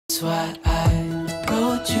That's why I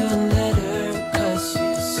wrote you a letter, 'cause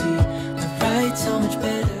you see, I write so much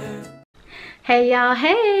better. Hey y'all,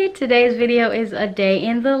 hey, today's video is a day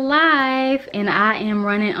in the life and I am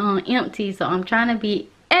running on empty, so I'm trying to be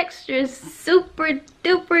extra super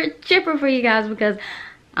duper chipper for you guys because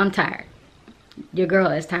I'm tired. Your girl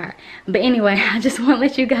is tired. But anyway, I just want to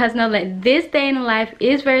let you guys know that this day in the life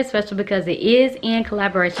is very special because it is in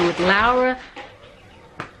collaboration with Laura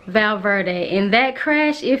Valverde. And that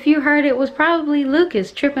crash, if you heard it, was probably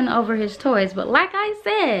Lucas tripping over his toys. But like I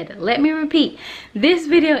said, let me repeat, this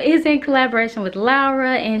video is in collaboration with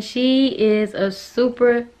Laura, and she is a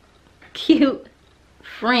super cute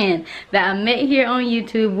friend that I met here on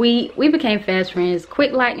YouTube. We became fast friends,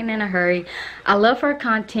 quick like and in a hurry. I love her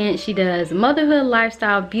content. She does motherhood,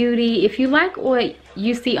 lifestyle, beauty. If you like what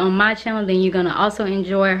you see on my channel, then you're gonna also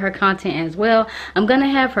enjoy her content as well. I'm gonna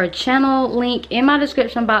have her channel link in my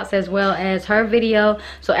description box as well as her video.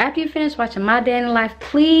 So after you finish watching my day in the life,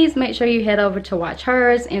 please make sure you head over to watch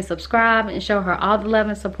hers and subscribe and show her all the love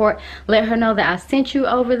and support. Let her know that I sent you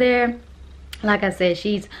over there. Like I said,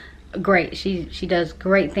 she's great. She does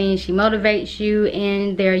great things. She motivates you,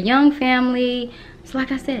 and they're a young family. So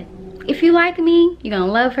like I said, if you like me, you're gonna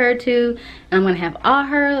love her too. And I'm gonna have all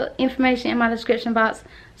her information in my description box.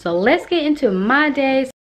 So let's get into my day.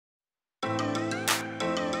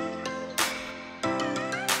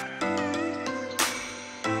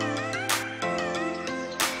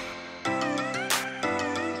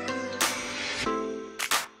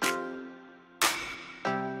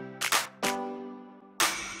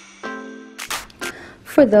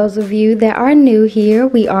 For those of you that are new here,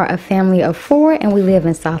 we are a family of 4 and we live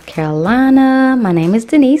in South Carolina. My name is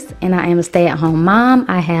Denise and I am a stay-at-home mom.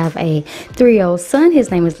 I have a 3-year-old son,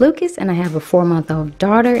 his name is Lucas, and I have a 4-month-old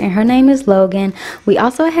daughter and her name is Logan. We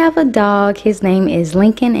also have a dog, his name is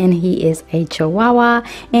Lincoln, and he is a Chihuahua.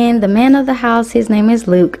 And the man of the house, his name is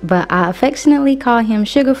Luke, but I affectionately call him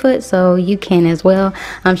Sugarfoot, so you can as well.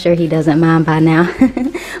 I'm sure he doesn't mind by now.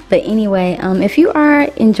 But anyway, if you are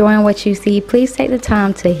enjoying what you see, please take the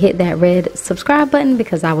time to hit that red subscribe button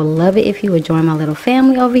because I would love it if you would join my little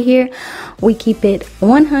family over here. We keep it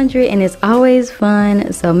 100 and it's always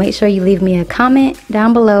fun, so make sure you leave me a comment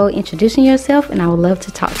down below introducing yourself, and I would love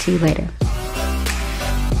to talk to you later.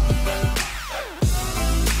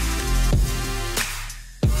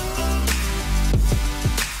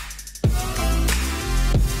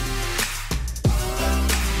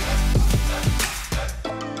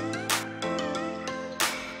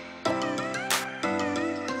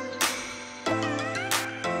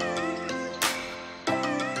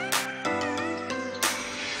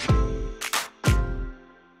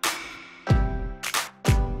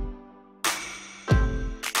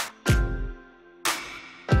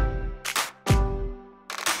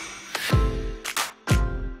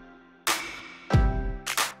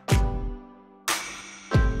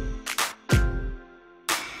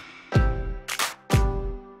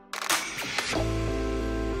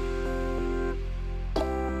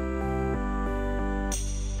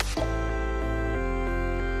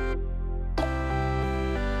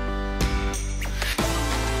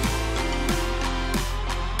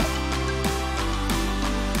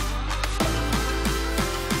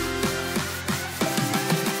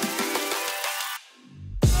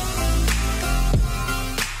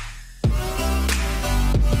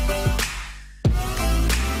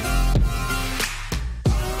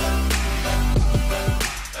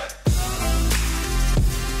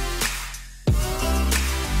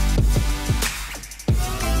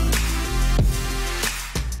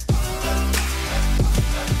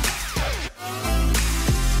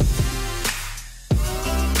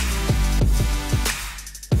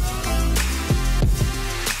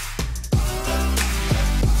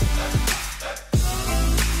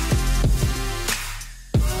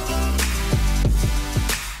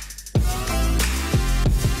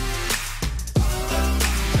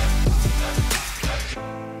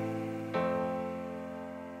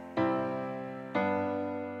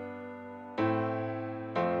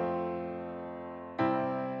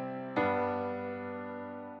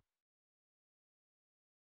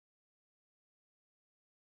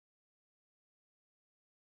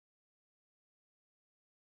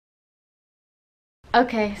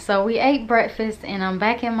 Okay, so we ate breakfast and I'm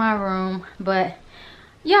back in my room, but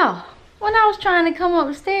y'all, when I was trying to come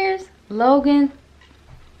upstairs, Logan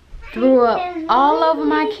threw up all over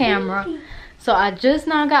my camera. So I just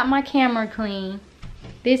now got my camera clean.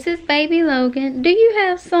 This is baby Logan. Do you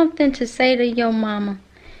have something to say to your mama?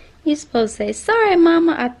 You're supposed to say, sorry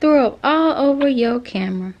mama, I threw up all over your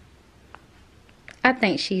camera. I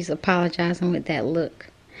think she's apologizing with that look.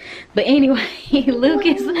 But anyway,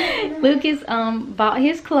 Lucas bought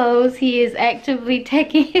his clothes. He is actively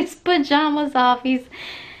taking his pajamas off.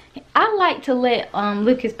 I like to let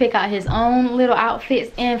Lucas pick out his own little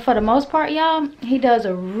outfits, and for the most part, y'all, he does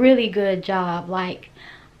a really good job. Like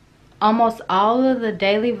almost all of the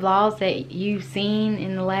daily vlogs that you've seen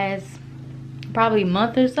in the last probably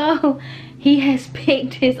month or so, he has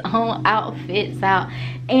picked his own outfits out,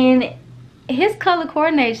 and his color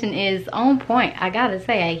coordination is on point. I gotta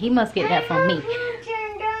say, he must get that from me.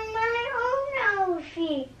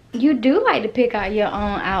 You do like to pick out your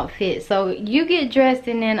own outfit, so you get dressed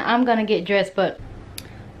and then I'm gonna get dressed. But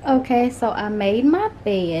okay, so I made my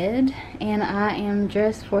bed and I am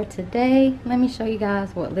dressed for today. Let me show you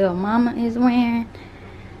guys what little mama is wearing.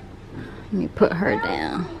 Let me put her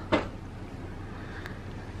down.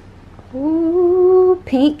 Ooh,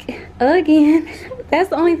 pink again. That's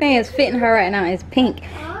the only thing that's fitting her right now is pink.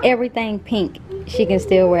 Everything pink she can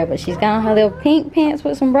still wear, but she's got on her little pink pants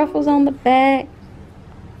with some ruffles on the back,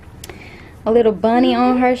 a little bunny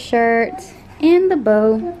on her shirt, and the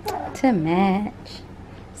bow to match.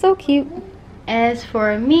 So cute. As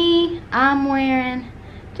for me, I'm wearing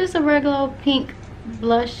just a regular old pink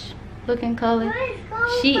blush looking color.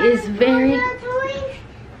 She is very...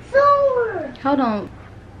 Hold on.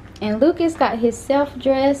 And Lucas got his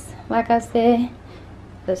self-dress. Like I said,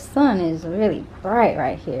 the sun is really bright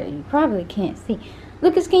right here. You probably can't see.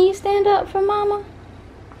 Lucas, can you stand up for mama?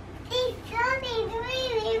 The sun is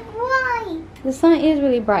really bright. The sun is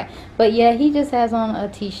really bright. But yeah, he just has on a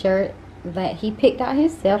t-shirt that he picked out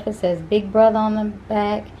himself. It says Big Brother on the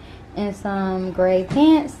back and some gray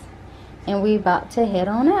pants. And we about to head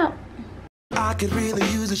on out. I could really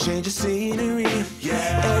use a change of scenery.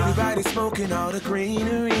 Yeah. Everybody smoking all the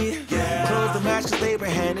greenery. Yeah. Close the match 'cause they were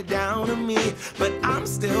handed down to me. But I'm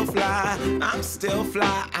still fly,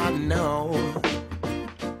 I know.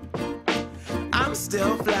 I'm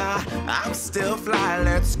still fly,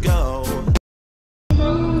 let's go.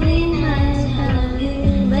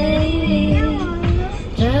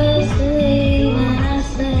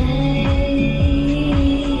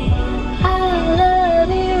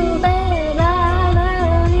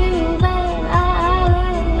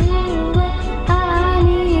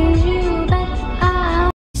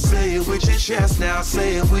 Now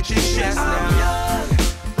say it with your chest now. I'm young,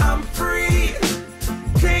 I'm free.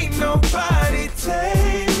 Can't nobody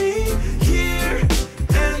take me here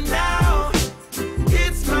and now.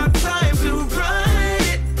 It's my time to run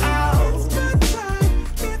it out.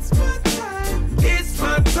 It's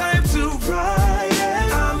my time to ride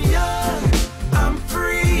it. I'm young, I'm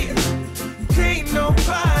free. Can't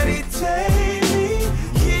nobody take me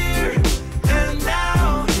here and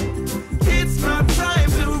now. It's my time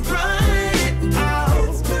to run.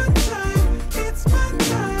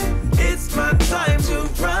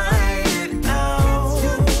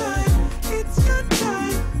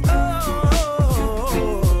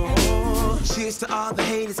 To all the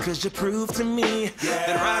haters, 'cause you proved to me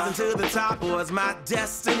that rising to the top was my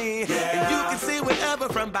destiny. And you can see whatever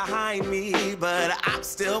from behind me, but I'm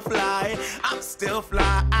still fly,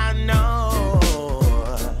 I know.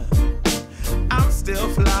 I'm still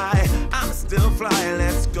fly,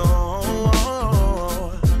 let's go.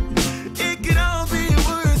 It could all be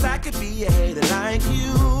worse, I could be a hater like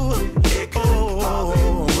you. It could all be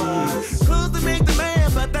worse. Clothes to make the man,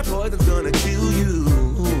 but that poison's gonna kill you.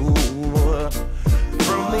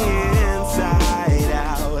 From the inside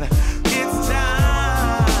out, it's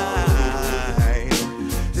time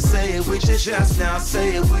to say it with your chest now.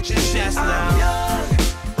 Say it with your chest now. I'm young,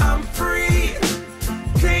 I'm free.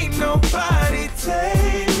 Can't nobody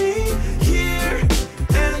take me here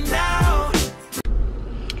and now.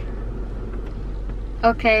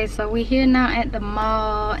 Okay, so we're here now at the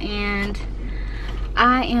mall, and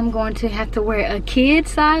I am going to have to wear a kid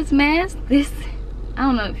size mask. I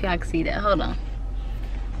don't know if y'all can see that. Hold on.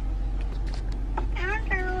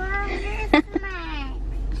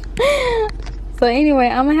 So anyway,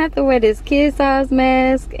 I'm gonna have to wear this kid size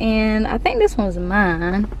mask, and I think this one's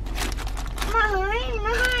mine. Mine.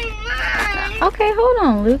 Okay, hold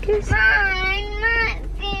on, Lucas.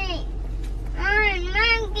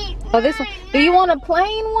 Oh, this one. Do you want a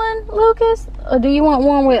plain one, Lucas, or do you want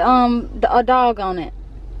one with a dog on it?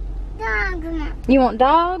 Dog. You want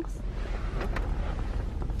dogs?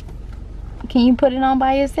 Can you put it on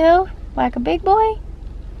by yourself like a big boy?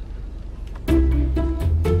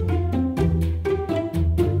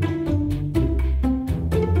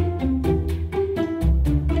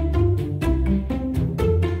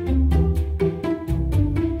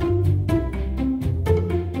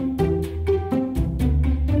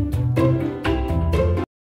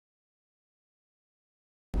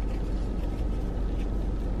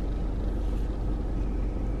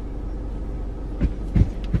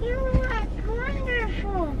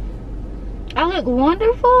 look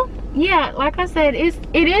wonderful? Yeah, like I said, it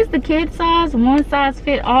is the kid size, one size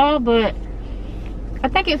fit all, but I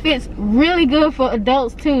think it fits really good for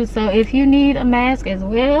adults too. So if you need a mask as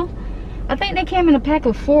well, I think they came in a pack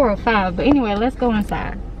of 4 or 5. But anyway, let's go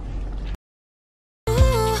inside.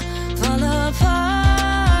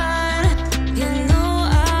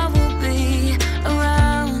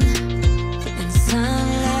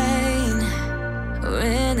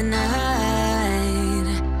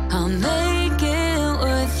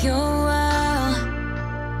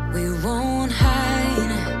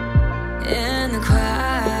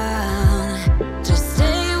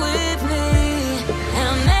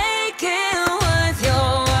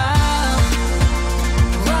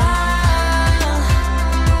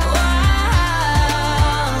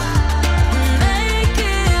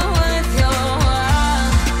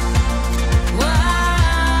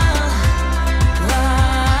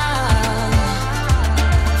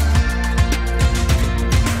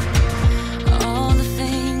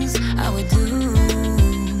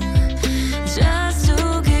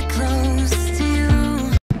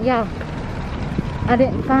 Y'all, I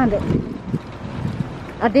didn't find it.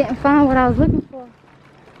 I didn't find what I was looking for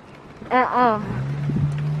at all.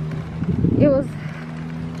 It was,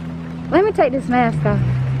 let me take this mask off.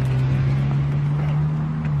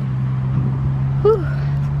 Whew,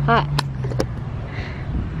 hot.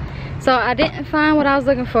 So I didn't find what I was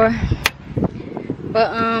looking for.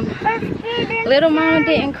 But little mama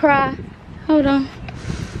didn't cry. Hold on.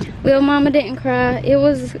 Little mama didn't cry. It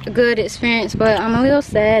was a good experience, but I'm a little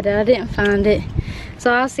sad that I didn't find it.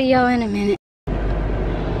 So I'll see y'all in a minute.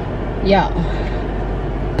 Y'all,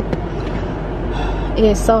 it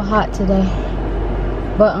is so hot today.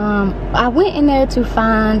 But I went in there to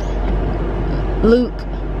find Luke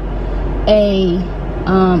a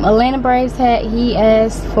Atlanta Braves hat. He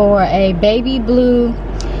asked for a baby blue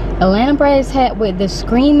Atlanta Braves hat with the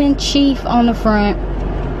Screaming Chief on the front.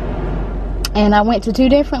 And I went to 2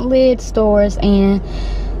 different lid stores and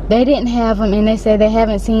they didn't have them, and they said they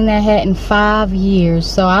haven't seen that hat in 5 years.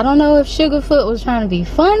 So I don't know if Sugarfoot was trying to be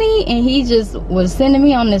funny and he just was sending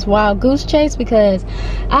me on this wild goose chase, because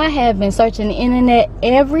I have been searching the internet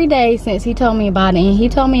every day since he told me about it. And he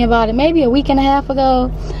told me about it maybe a week and a half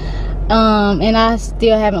ago, and I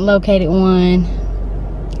still haven't located one.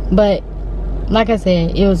 But like I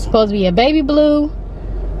said, it was supposed to be a baby blue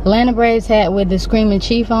Atlanta Braves hat with the Screaming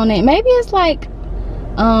Chief on it. Maybe it's like,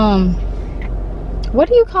 what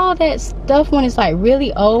do you call that stuff when it's like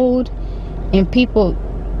really old and people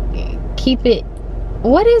keep it?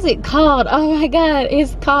 What is it called? Oh my God,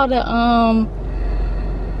 it's called a,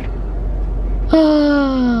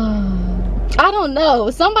 I don't know.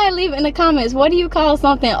 Somebody leave it in the comments. What do you call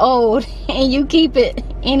something old and you keep it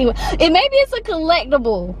anyway? Maybe it's a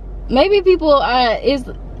collectible. Maybe people are,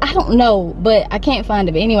 I don't know, but I can't find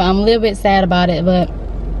it. But anyway, I'm a little bit sad about it, but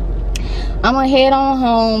I'm gonna head on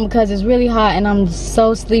home because it's really hot and I'm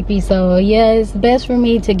so sleepy. So yeah, it's best for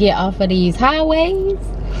me to get off of these highways.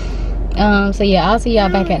 So yeah, I'll see y'all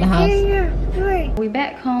back at the house. We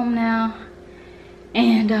back home now,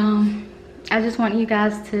 and I just want you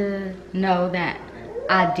guys to know that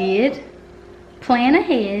I did plan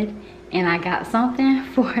ahead and I got something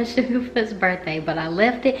for Sugarfoot's birthday, but I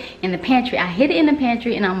left it in the pantry. I hid it in the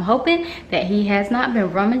pantry, and I'm hoping that he has not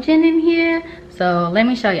been rummaging in here. So let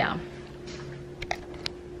me show y'all.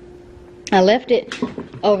 I left it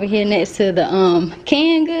over here next to the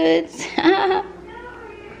canned goods.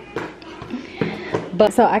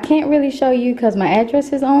 But so I can't really show you because my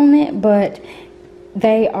address is on it, but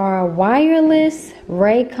they are wireless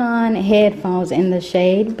Raycon headphones in the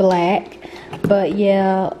shade black. But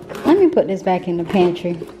yeah, let me put this back in the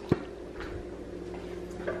pantry.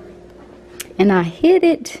 And I hid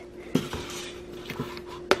it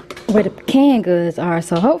where the canned goods are,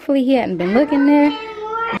 so hopefully he hadn't been looking there.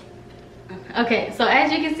 Okay, so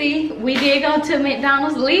as you can see, we did go to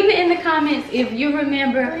McDonald's. Leave it in the comments if you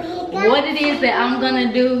remember what it is that I'm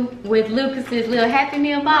gonna do with Lucas's little Happy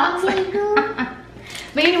Meal box.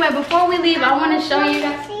 But anyway, before we leave, I want to show you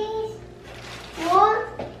guys.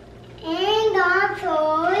 And got a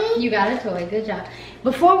toy. You got a toy, good job.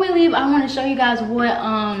 Before we leave, I want to show you guys what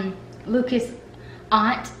Lucas'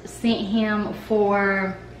 aunt sent him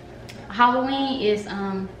for Halloween. Is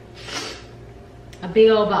a big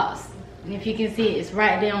old box. And if you can see it, it's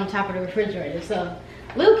right there on top of the refrigerator. So,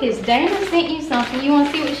 Lucas, Dana sent you something. You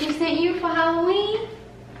want to see what she sent you for Halloween?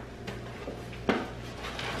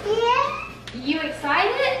 Yeah. You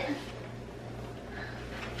excited?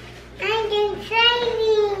 I'm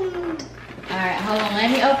excited. Alright, hold on.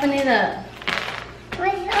 Let me open it up.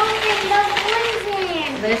 Let's open the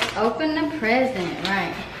present. Let's open the present,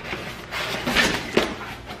 right.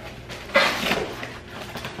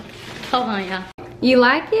 Hold on, y'all. You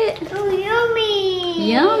like it? Oh,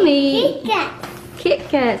 yummy. Yummy. Kit Kat. Kit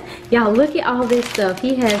Kats. Y'all, look at all this stuff.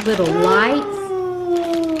 He has little lights.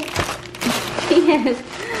 He has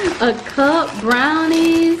a cup,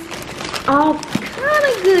 brownies, all kind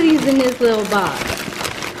of goodies in this little box.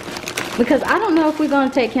 Because I don't know if we're going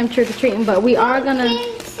to take him trick-or-treating, but we are going to...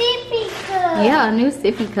 Sippy cup. Yeah, a new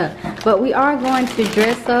sippy cup. But we are going to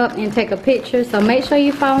dress up and take a picture. So make sure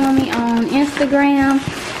you follow me on Instagram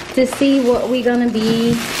to see what we're going to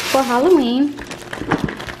be for Halloween.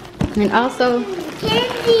 And also...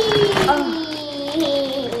 Candy.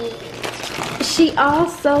 She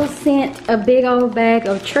also sent a big old bag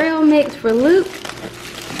of trail mix for Luke.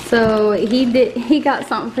 So he got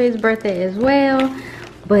something for his birthday as well.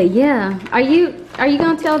 But yeah, are you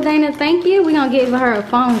gonna tell Dana thank you? We're gonna give her a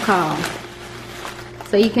phone call.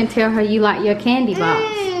 So you can tell her you like your candy box.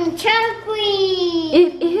 Chocolate.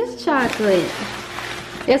 It is chocolate.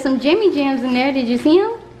 There's some Jimmy Jams in there. Did you see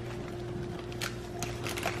them?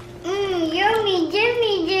 Yummy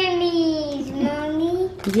Jimmy Jimmies, Mommy.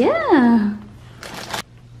 Yeah.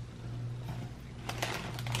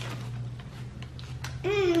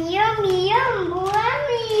 Yummy yummy,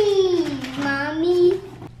 Mommy.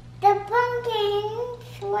 The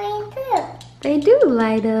pumpkins light up. They do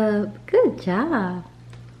light up. Good job.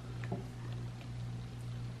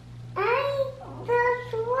 I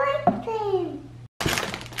just like them.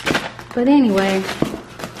 But anyway,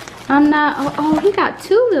 I'm not. Oh, he got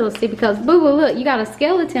two little sippy cups. Boo boo, look, you got a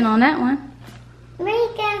skeleton on that one. We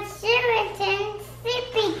got skeleton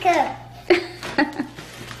sippy cup.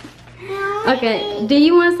 Okay, do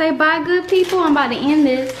you want to say bye, good people? I'm about to end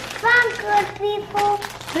this. Bye, good people.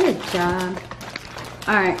 Good job.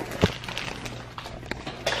 All right.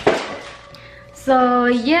 So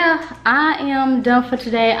yeah, I am done for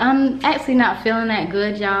today. I'm actually not feeling that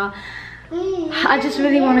good, y'all. I just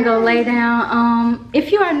really want to go lay down.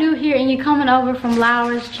 If you are new here and you're coming over from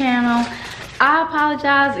Laura's channel, I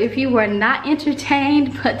apologize if you were not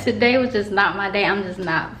entertained, but today was just not my day. I'm just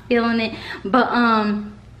not feeling it. But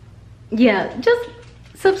yeah, just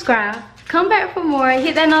subscribe, come back for more,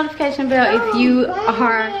 hit that notification bell if you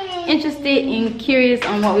are interested and curious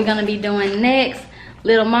on what we're gonna be doing next.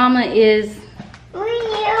 Little mama is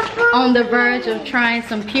on the verge of trying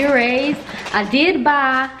some purees. I did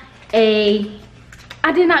not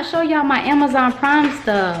show y'all my Amazon Prime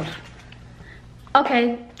stuff.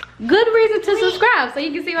 Okay, good reason to subscribe so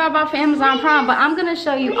you can see what I bought for Amazon Prime, but I'm gonna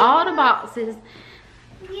show you all the boxes.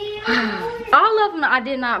 All of them I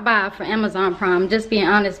did not buy for Amazon Prime, just being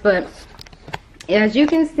honest, but as you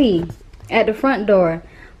can see at the front door,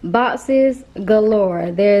 boxes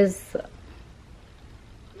galore. There's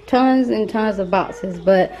tons and tons of boxes,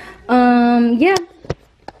 but yeah,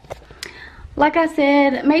 like I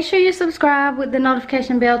said, make sure you subscribe with the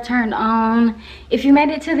notification bell turned on. If you made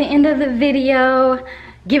it to the end of the video,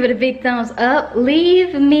 give it a big thumbs up.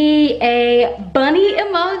 Leave me a bunny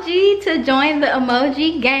emoji to join the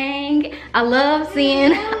emoji gang. I love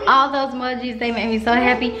seeing all those emojis. They make me so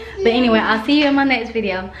happy. But anyway, I'll see you in my next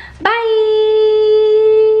video. Bye.